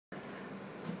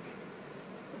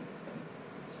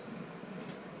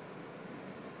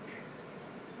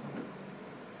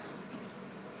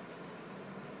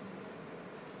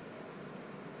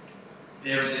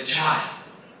there is a child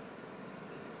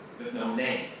with no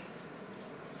name.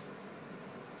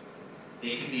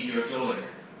 They could be your daughter,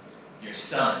 your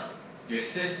son, your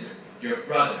sister, your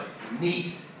brother,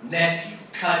 niece, nephew,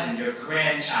 cousin, your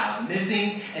grandchild,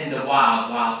 missing in the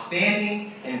wild while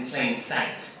standing in plain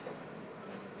sight.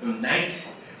 From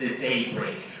night to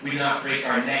daybreak, we do not break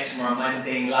our necks from our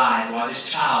mundane lives while this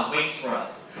child waits for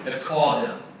us to call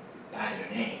them by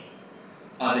their name.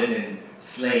 Other than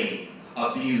slave,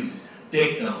 abused,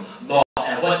 victim, lost,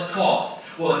 at what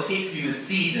cost will it take for you to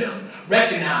see them,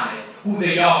 recognize who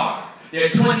they are? There are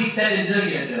 27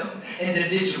 million of them,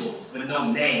 individuals with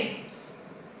no names.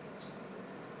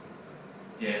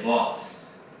 They're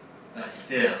lost, but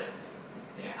still,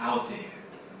 they're out there.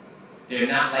 They're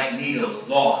not like needles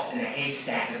lost in a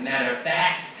haystack. As a matter of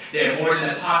fact, they're more than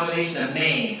the population of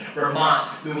Maine, Vermont,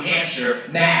 New Hampshire,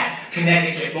 Mass,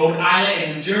 Connecticut, Rhode Island,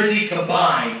 and New Jersey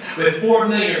combined, with 4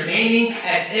 million remaining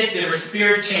as if their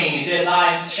spirit changed, their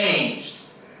lives changed.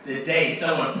 The day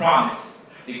someone promised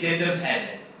to give them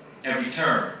heaven, in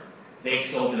return, they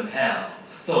sold them hell.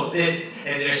 So this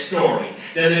is their story.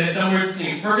 They're living somewhere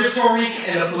between purgatory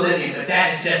and oblivion, but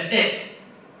that is just it.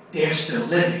 They're still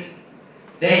living.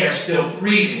 They are still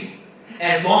breathing.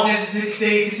 As long as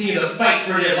they continue to fight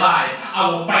for their lives, I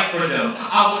will fight for them.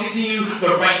 I will continue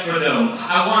to write for them.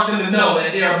 I want them to know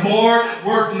that they are more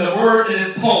worth than the words in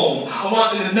this poem. I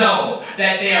want them to know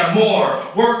that they are more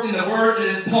worth than the words in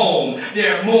this poem. They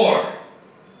are more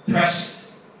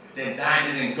precious than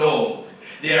diamonds and gold.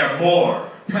 They are more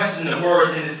precious than the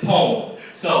words in this poem.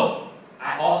 So,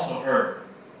 I also heard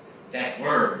that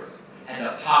words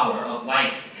have the power of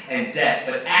life and death,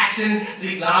 but actions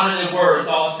speak louder than words.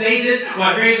 So I'll say this with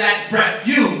my very last breath.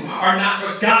 You are not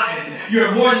forgotten.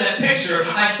 You're more than a picture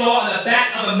I saw in the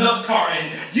back of a milk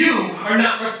carton. You are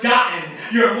not forgotten.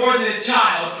 You're more than a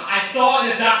child I saw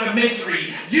in a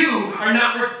documentary. You are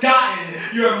not forgotten.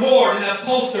 You're more than a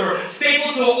poster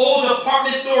stapled to an old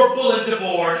department store bulletin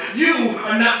board. You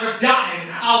are not forgotten.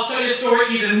 I'll tell your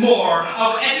story even more. I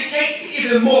will educate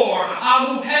even more.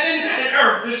 I'll move heaven and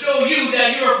earth to show you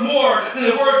that you are more than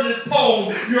the words of this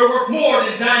poem. You are worth more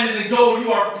than diamonds and gold.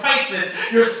 You are priceless.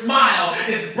 Your smile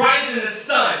is brighter than the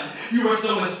sun. You are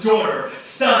someone's daughter,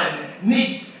 son,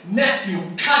 niece, nephew,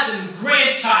 cousin,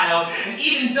 grandchild. And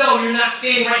even though you're not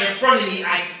standing right in front of me,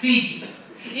 I see you.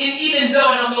 And even though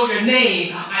I don't know your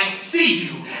name, I see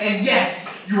you. And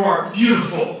yes, you are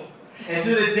beautiful.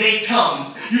 Until the day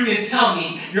comes, you can tell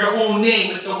me your own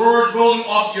name with the words rolling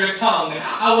off your tongue.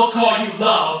 I will call you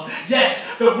love.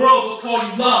 Yes, the world will call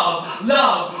you love.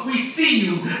 Love, we see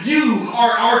you. You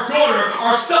are our daughter,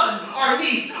 our son, our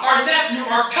niece, our nephew,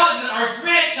 our cousin, our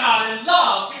grandchild. And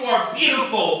love, you are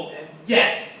beautiful. And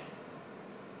yes,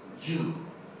 you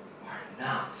are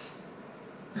not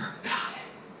forgotten.